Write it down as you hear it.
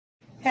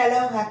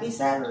Hello, happy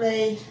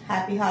Saturday,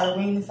 happy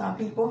Halloween to some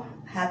people,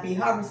 happy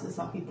harvest to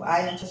some people. I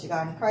am Trisha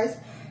God in Christ.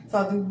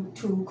 So due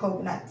to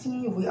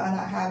COVID-19, we are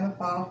not having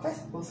fall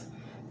festivals.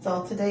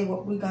 So today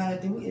what we're going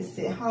to do is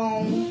sit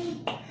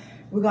home.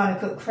 We're going to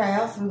cook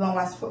crafts. We're going to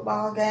watch a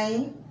football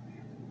game.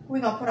 We're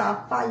going to put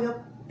our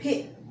fire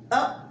pit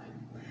up.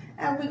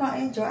 And we're going to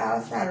enjoy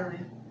our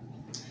Saturday.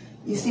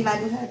 You see my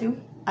new hairdo?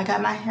 I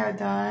got my hair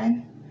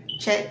done.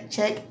 Check,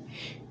 check,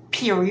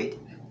 period.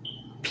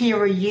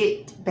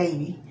 Period,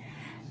 baby.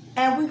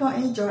 And we're going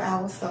to enjoy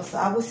ourselves. So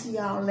I will see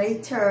y'all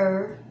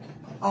later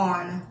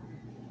on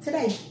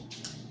today.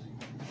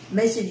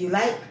 Make sure you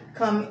like,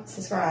 comment,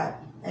 subscribe,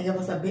 and give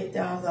us a big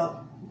thumbs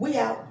up. We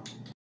out.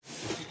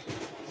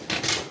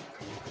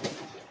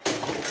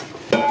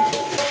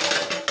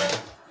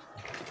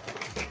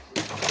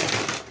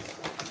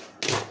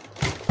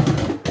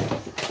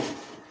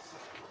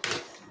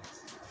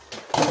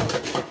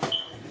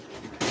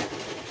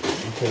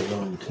 Take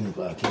long to keep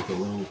out, keep it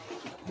long.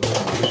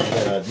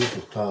 Let our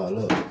dishes pile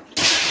up.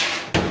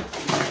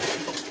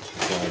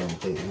 So I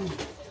don't take long.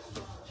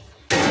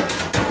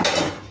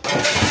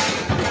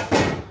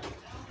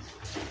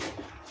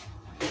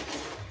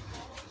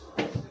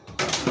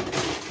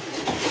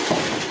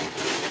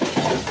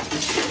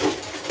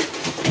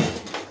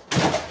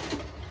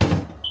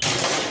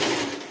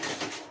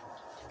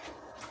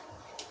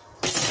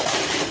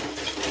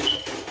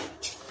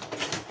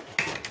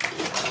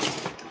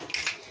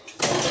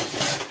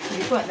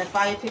 You putting the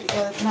fire pit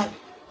together tonight?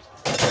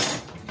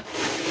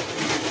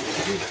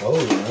 It's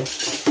cold, man. It's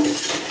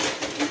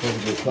supposed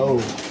to get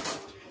cold.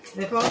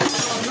 It's cold? It's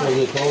supposed to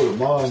get cold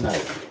tomorrow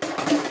night.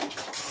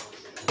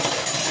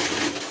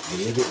 But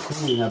it'll get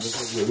cool now, but it's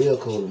supposed to get real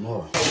cold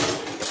tomorrow.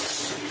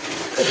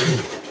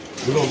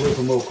 We're going to get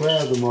some more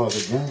crabs tomorrow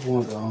because James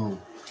wants to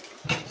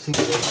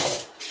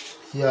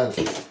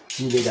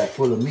see they got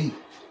full of meat.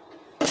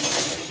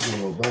 She's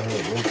going to buy her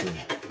a bunch of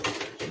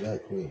that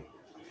crab.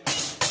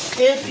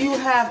 If you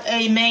have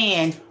a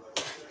man,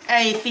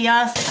 a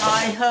fiance, or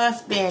a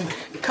husband,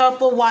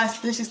 couple wash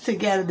dishes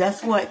together.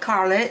 That's what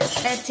Carette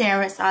and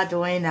Terrance are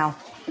doing now.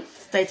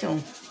 Stay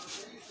tuned.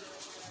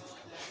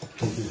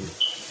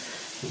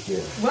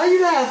 Yeah. Why are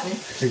you laughing?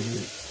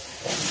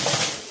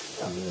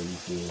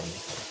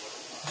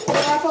 What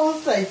am I supposed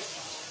to say?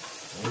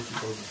 What you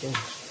supposed to say?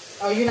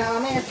 Oh, you're not my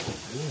man?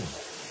 Yeah.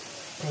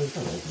 Oh, it's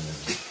not like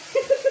that.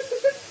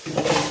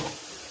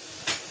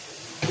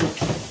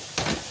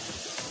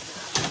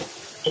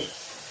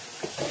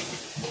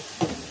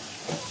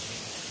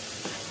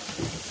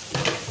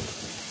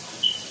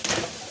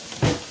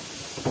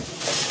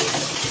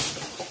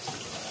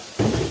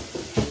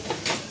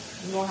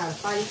 We're going to have a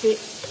fire pit.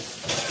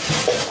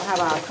 We'll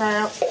have our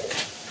crabs.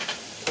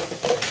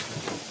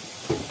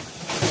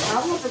 I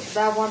want to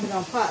buy one of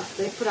them pots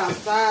they put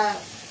outside.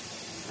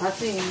 I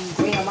seen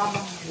grandmama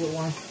with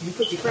one. You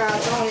put your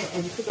crabs on it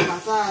and you cook them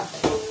outside.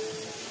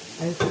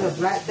 And you put a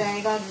black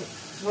thing on it.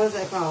 What is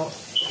that called?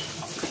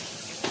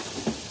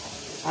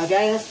 A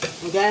gas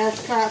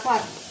crab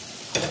pot.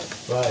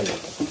 Right.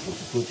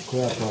 Put the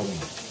crab pot in.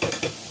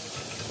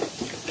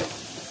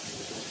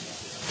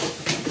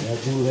 That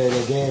dude had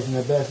that gas in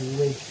the back of the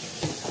day.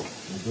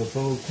 The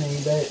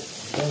protein back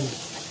thing.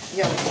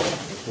 Yeah.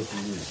 That's what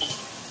you need.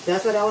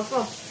 That's what that was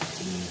for.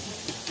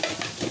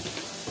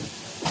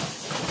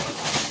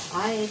 I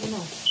didn't even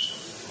know.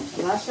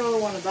 But I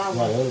sure want to buy one.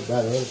 Right, the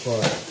other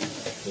part,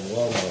 the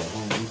Walmart,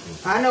 Home Depot.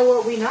 I know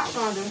what we're not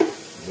going to do.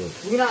 But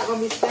We're not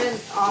going to be spending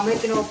or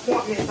making no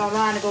appointments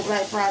online to go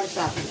Black Friday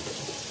shopping.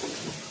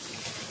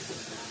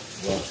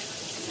 what?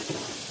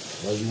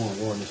 Why you want to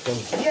go in the store?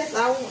 Yes,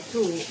 I want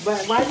to.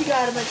 But why you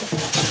got to make an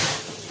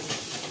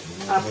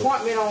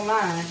appointment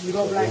online to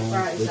go Black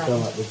Friday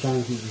shopping? They're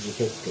trying to keep you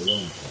protected for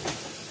long.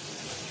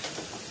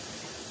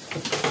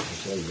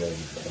 That's why you got to get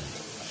the thing.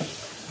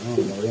 I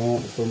don't know, they don't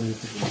want so many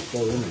people in the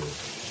store anyway.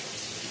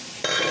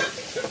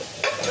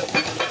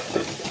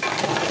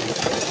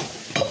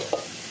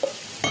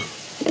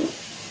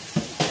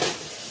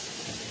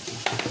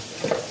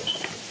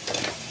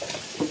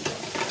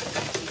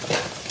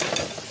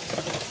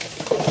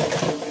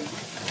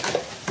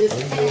 This Why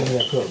you giving me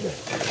that cup back?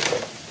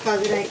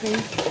 because it ain't clean. You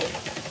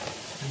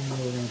know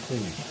what I'm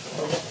saying?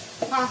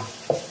 Huh?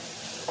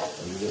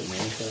 Are you getting the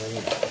inside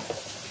out?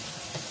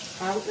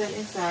 I was at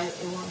inside, it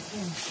wasn't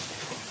clean.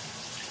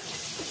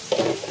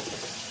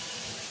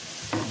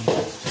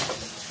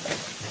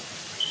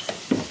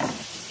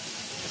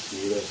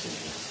 See what else is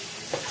there?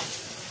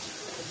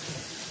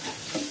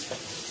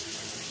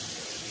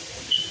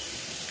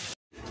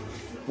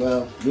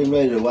 Well, getting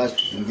ready to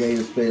watch the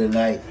Gators play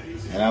tonight,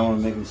 and I want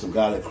to make them some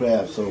garlic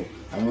crabs. So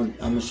I'm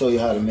gonna show you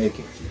how to make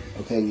it.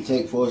 Okay, you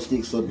take 4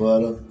 sticks of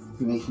butter.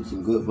 You make you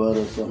some good butter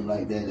or something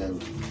like that.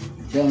 And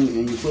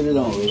you put it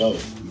on low.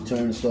 You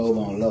turn the stove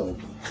on low,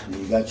 and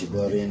you got your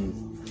butter in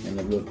a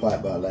little pot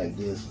about like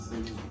this,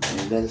 and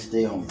you let it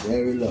stay on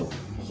very low.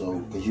 So,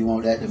 because you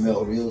want that to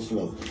melt real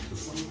slow.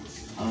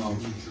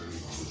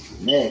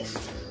 Next,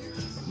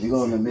 you're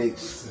gonna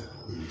mix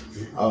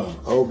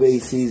Old Bay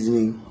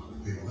seasoning,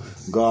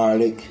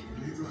 garlic,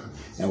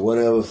 and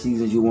whatever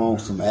seasons you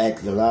want, some put a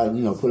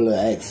little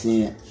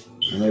accent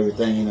and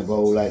everything in a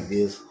bowl like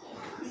this,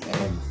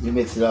 and you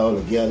mix it all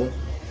together,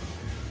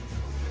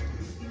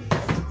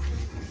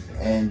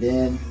 and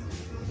then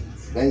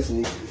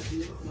basically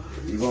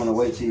you're gonna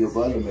wait till your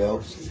butter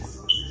melts.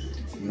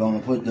 You're gonna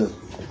put you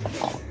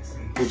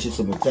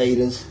some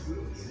potatoes.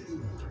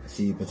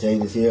 See your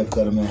potatoes here,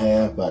 cut them in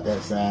half, about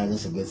that size.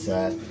 That's a good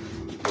size.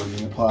 Put them in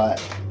your pot.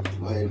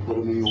 Go ahead and put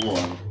them in your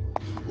water.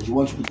 But you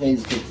want your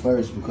potatoes cooked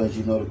first because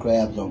you know the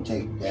crabs don't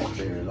take that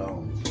very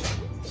long.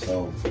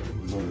 So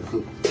you're gonna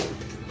cook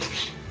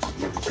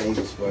your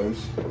potatoes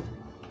first,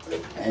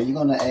 and you're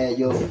gonna add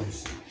your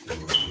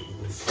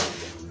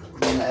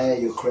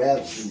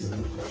crab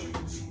seasoning.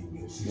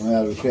 You're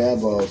gonna add the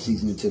crab ball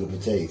seasoning to the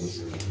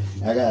potatoes.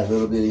 I got a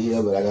little bit of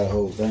here, but I got a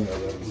whole thing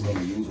of it. I'm just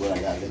gonna use what I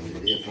got left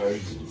in there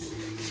first.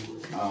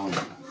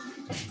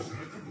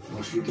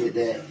 Once you get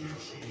that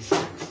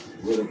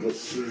with a good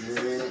seasoning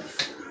in it,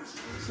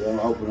 so I'm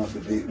gonna open up the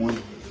big one.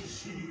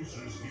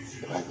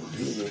 If I can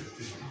do it.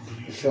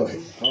 It's so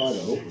hard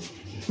to open.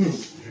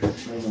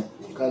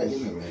 Gotta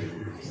give me a right.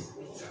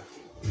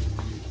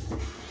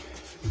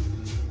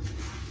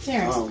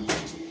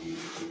 Terrance.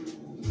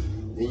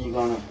 Then you're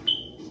gonna.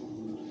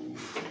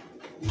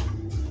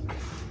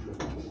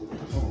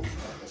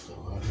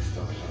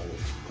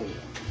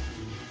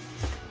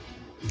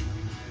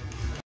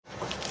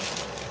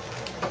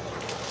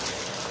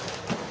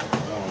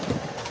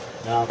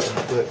 Now I'm going to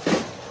put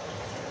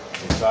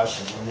the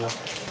sausage in there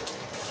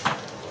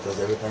because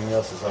everything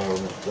else is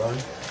almost done.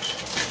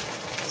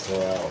 So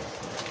I'll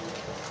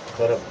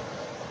cut up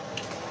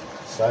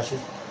sausage,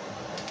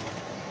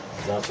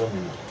 drop them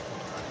in.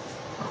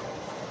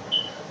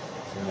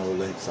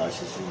 Like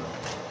sausage,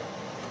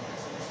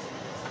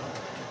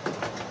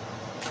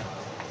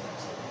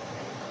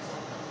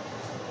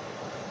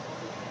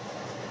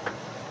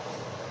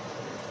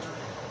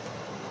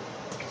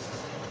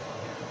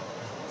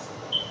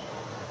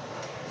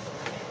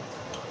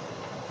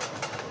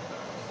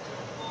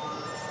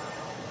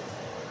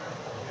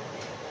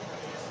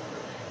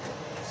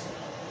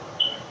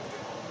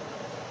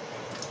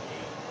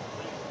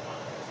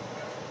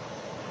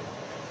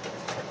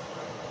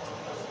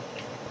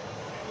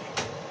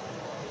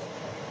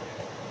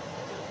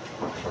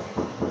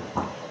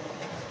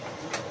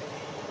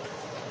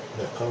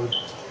 That covered.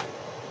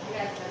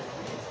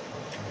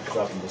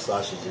 Dropping the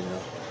sausage in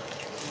there.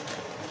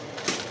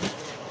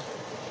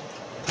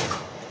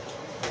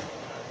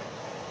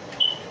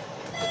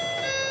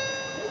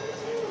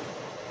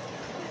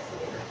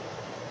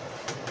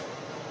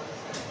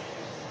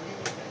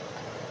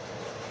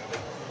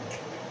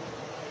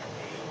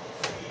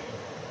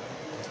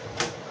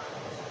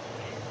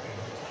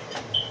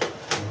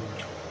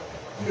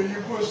 Yeah,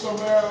 you put some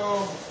of that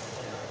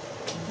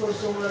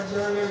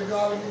Carette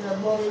garlic in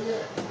that butter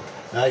yet?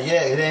 Not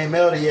yet, it ain't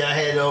melted yet. I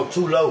had it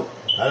too low.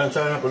 I done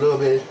turned up a little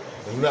bit.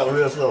 It's melting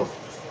real slow.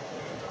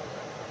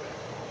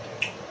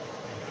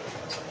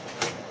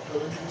 So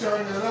if you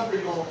turn it up,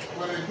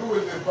 what they do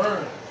is it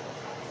burn.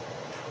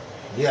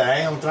 Yeah, I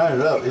ain't gonna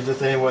turn it up. It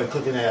just ain't wasn't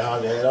cooking that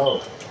hard at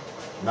all.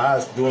 Now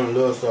it's doing a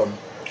little something.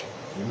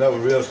 It's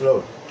melting real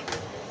slow.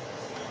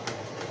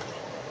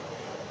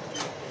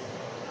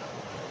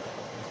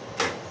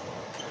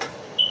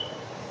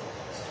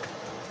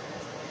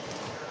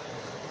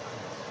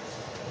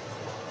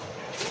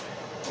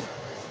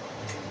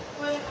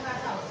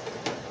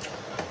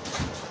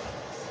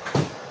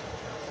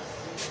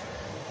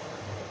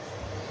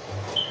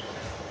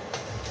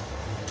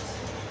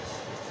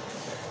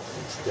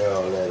 Stir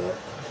all that up.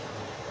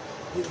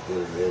 Get it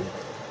good and ready.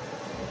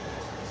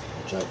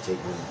 I'm trying to take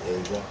one of the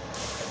eggs out.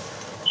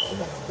 I'm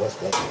not gonna bust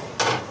that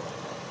thing.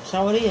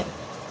 Show it in.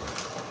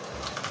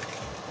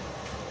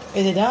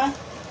 Is it done?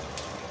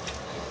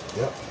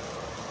 Yep.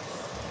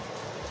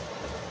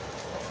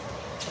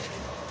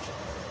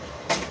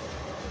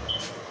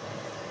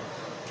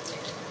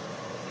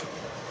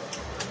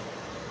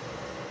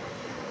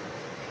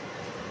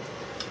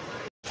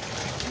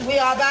 We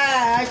are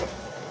back.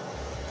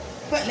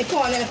 Putting the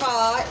corn in the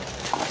pot.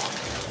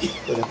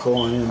 Put the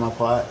corn in my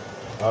pot.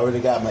 I already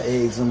got my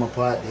eggs in my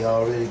pot. They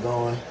already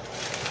going.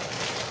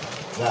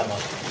 Got my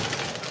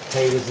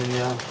potatoes in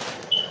there.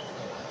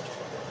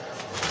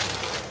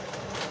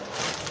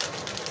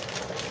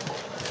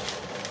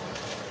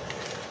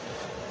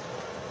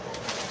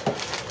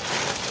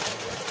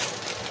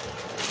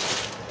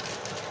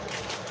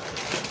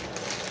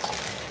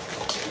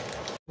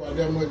 About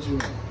that much in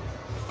there.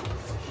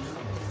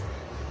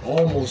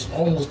 Almost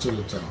to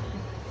the top.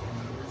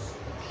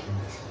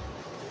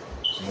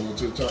 Almost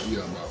to the top, yeah,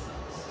 about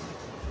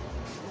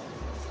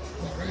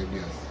right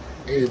there.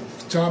 And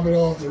top it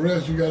off, the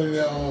rest you got in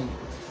there,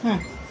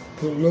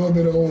 put a little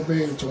bit of Old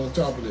Bay on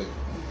top of that.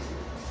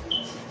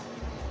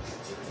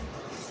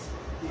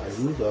 I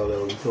used all that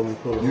when you told me to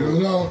put it on. You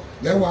know,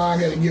 that's why I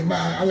got to get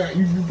mine.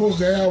 You supposed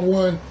to have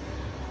one,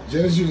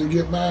 just used to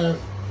get mine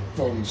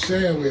from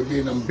Sandwich,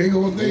 being them big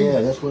old things.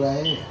 Yeah, that's what I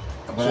had.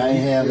 But I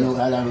ain't have no,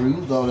 I done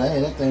used all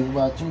that. That thing was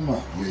about 2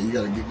 months. Yeah, you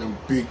got to get them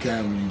big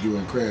kind when you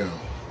doing crab.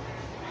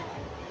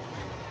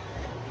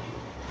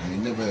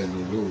 ain't never had no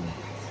little one.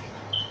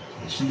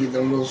 If she get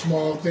them little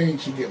small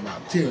things, she get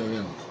about 10 of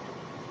them.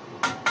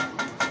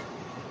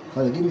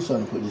 Honey, give me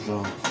something to put this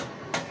on.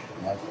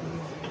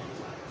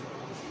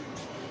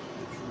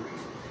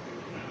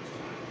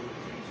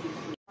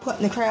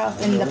 Putting the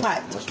crabs in the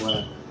pot. That's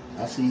why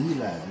I see he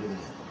lying. Look at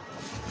that.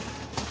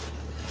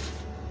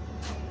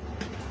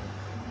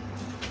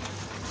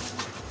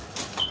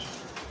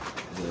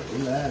 Yeah,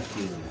 he lied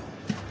still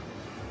now.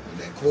 And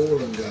that cold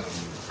done got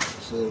them,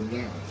 slow them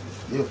down.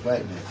 They'll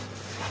fight that.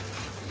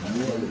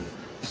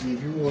 See,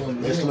 if you want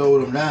them Let's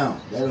slow them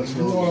down. That'll if you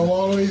slow want them them down.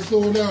 all the way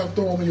slow down,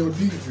 throw them in your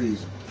deep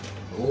freezer.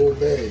 The whole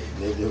bag.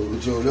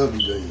 With your love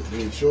you do.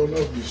 They sure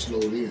enough be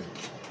slowed in.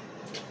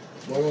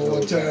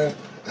 One time,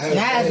 I had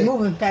Now it's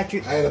moving,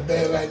 Patrick. I had a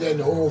bag like that and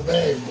the whole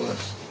bag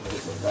bust.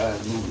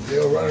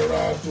 They'll run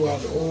around throughout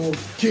the whole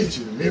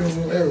kitchen, living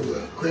room,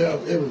 everywhere.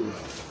 Crabs everywhere.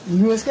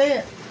 You were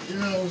scared?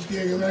 Yeah, I was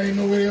scared because I didn't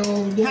know where they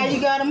all was doing. How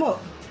you got them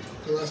up?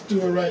 Because I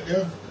stood right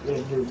there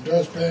with a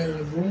dustpan in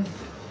the broom.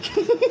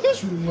 Shoot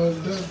them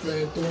in the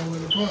dustpan, throw them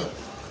in the pot.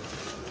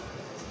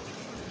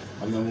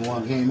 I remember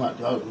one came out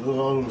all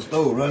over the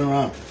stove, running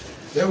around.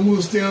 That one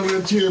was still over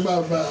there cheering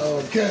about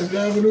Cassidy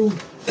Avenue.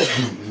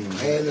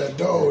 And that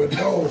dog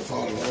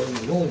followed all in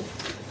the room.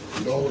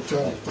 The dog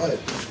trying to fight.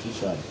 He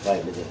trying to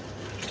fight with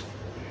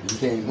that. You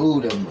can't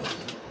move that much.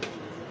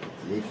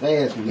 They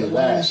fast when they That's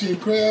why lie. you see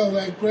crabs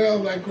like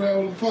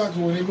the pots.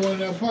 When they go in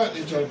that pot,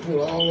 they try to put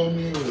all of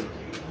them in with it.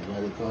 That's why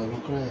they call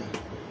them crab.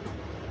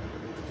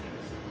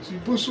 See,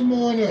 put some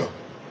more in there.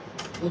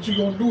 What you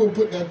gonna do is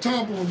put that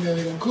top on there,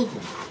 they gonna cook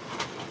them.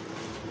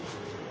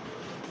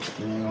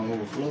 They ain't gonna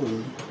overflow, is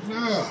it?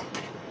 Nah.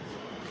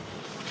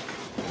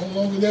 As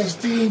long as that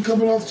steam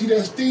coming off, see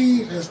that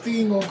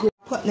steam gonna cook.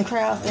 Putting the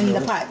crabs in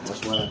the pot.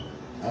 That's why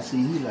I see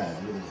he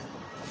lying. Look at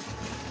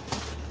that.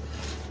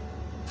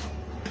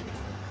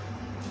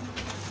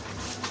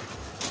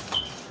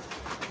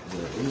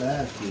 Yeah, he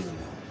lied still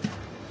now.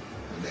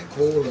 And that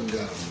cold done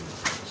got them,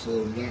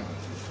 slow them down.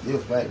 They'll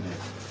fight that.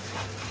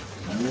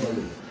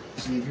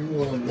 See, if you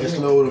want them, Let's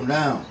slow them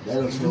down.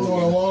 That'll if you slow want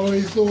them them down. all the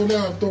way slow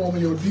down, throw them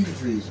in your deep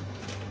freezer.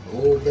 The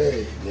whole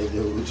bag.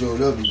 With your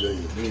love you do.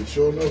 They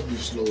sure enough be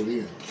slowed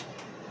in.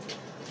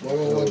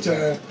 One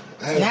time,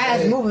 Now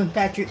it's moving,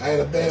 Patrick. I had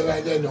a bag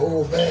like that and the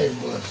whole bag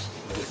bust.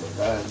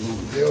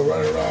 They'll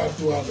run around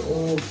throughout the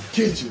whole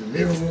kitchen,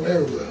 living room,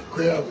 everywhere.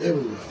 Crabs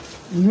everywhere.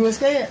 You were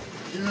scared?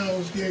 Yeah, I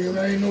was scared because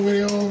I didn't know where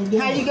they all was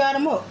doing. How you got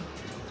them up?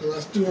 Because I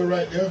stood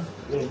right there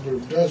with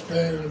a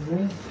dustpan in the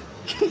broom.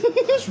 Shoot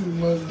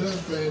them in the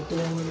dustpan, throw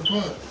them in the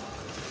pot.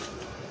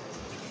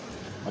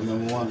 I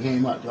remember one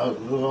came out all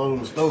over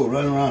the stove,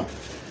 running around.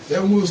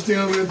 That one was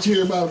still over there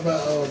cheering about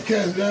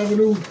Cassidy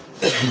Avenue.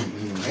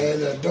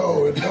 And that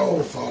dog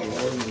followed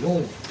all in the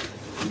room.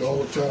 The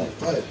dog trying to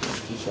fight.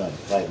 He trying to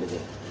fight with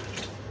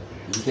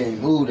that. You can't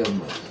move that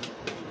much.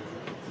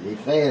 They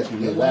fast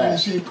when they That's why lie. you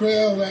see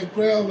crabs like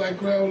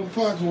the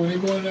pots. When they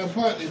go in that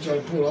pot, they try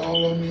to put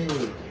all of them in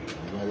with it.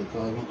 That's why they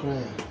call them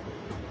crab.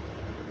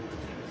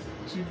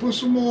 See, put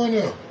some more in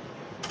there.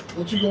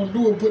 What you gonna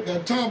do is put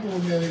that top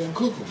on there, they gonna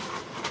cook them.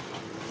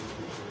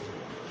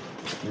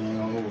 They ain't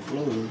gonna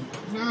overflow, is it?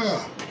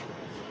 Nah.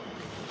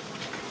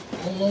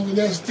 As long as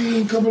that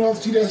steam coming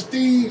off, see that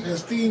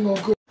steam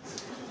gonna cook.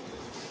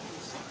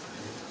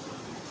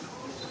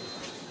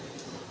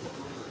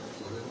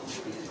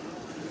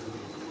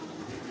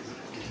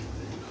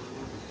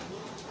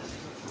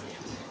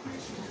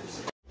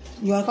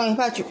 You want to call me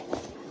Patrick?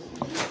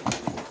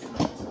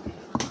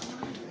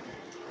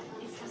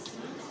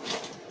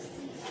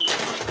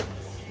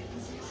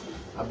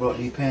 I brought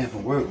these pants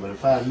from work, but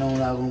if I'd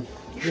known I was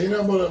You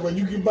know, but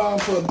you can buy them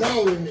for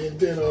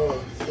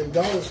 $1 in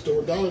Dollar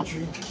Store, Dollar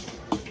Tree.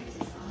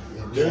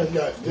 we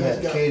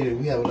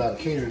have a lot of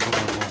catering going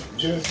on.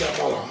 Jen's got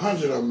about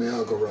 100 of them in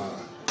her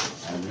garage.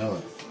 I know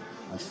it.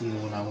 I seen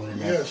it when I went in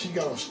Yeah, there. she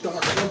got them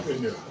stocked up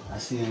in there. I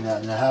seen it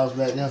out in the house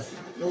back there.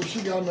 No,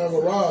 she got them in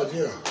her garage,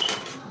 yeah.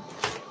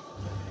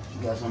 She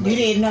got some. You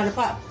did another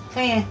pot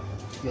fan.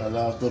 She got a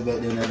lot of stuff back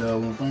there in that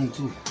one thing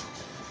too.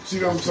 See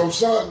them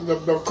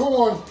the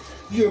corn,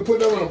 you gotta put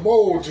them in a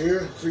bowl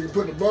here, so you can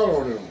put the butter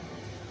on them.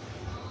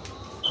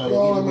 Put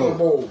all them in a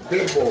bowl,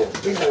 big bowl.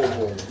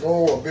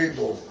 No, a big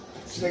bowl.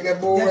 See that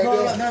bowl That right bowl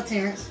there? up there,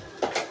 Terrance.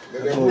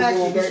 That big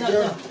bowl back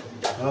there?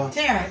 Huh?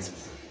 Terrance.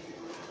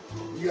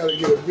 You gotta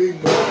get a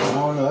big bowl. I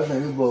don't know. I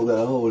think this bowl got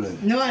a hole in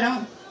it. No, I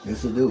don't.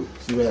 Yes, it do.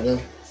 See right there?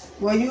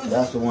 Well, use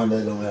That's the one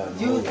that don't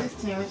have no Use hole. this,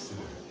 Terrance.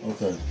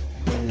 Okay.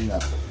 Clean it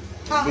up.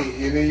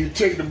 And then you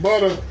take the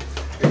butter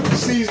and the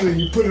seasoning,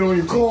 you put it on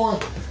your corn,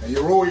 and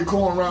you roll your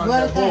corn around in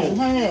What a that thing.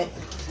 bowl. Look at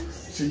that.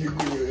 So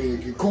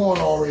your corn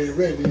already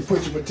ready. Then you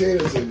put your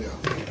potatoes in there.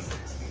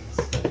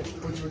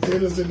 Put your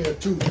potatoes in there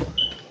too.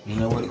 You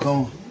know what it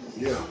called?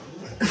 Yeah.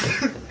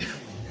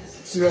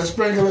 See that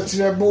sprinkle? See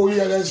that bowl you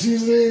got that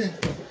seasoning in?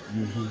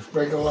 Mm-hmm.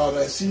 Sprinkle a lot of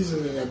that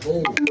seasoning in that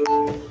bowl.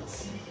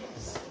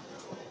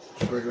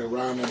 Sprinkle it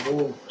around that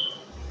bowl.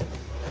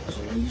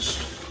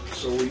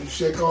 So when you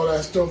shake all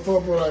that stuff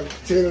up with like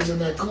potatoes and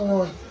that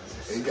corn,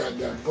 it got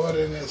that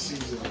butter and that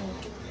seasoning on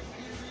it.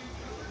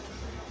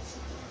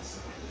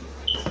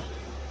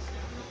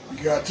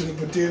 You got to the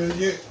potatoes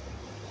yet?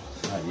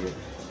 Not yet.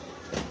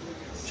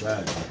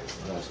 Trying to.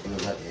 But I still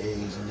got the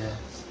eggs in there.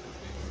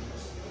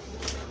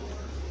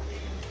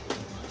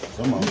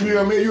 Some of them.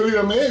 You leave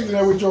them eggs in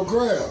there with your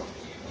crab.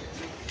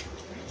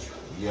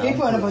 Yeah, He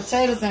put the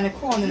potatoes and the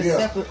corn in a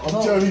separate bowl.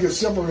 I'm telling you, you can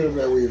separate them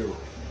that way though.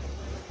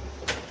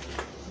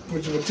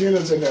 Put your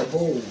potatoes in that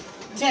bowl.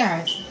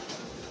 Terrance,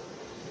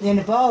 in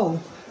the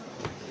bowl.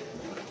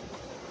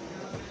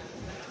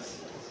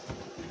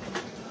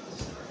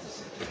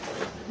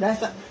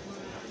 That's a...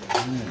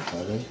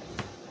 buddy.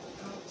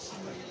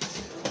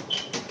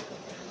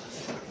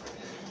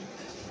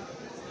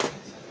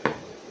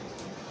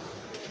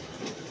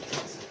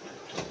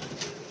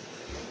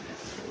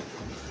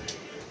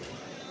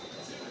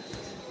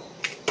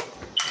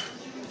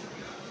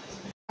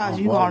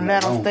 You gonna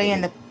let them stay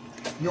in the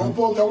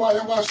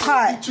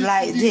pot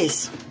like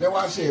this. That's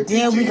why I said.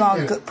 Then we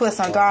gonna put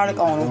some garlic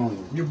on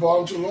them. You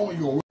bought them too long,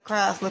 you gonna.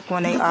 Crabs look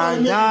when they are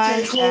done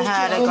and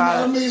how they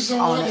garlic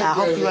on it. I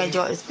hope you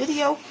enjoyed this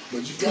video.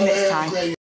 Till next time.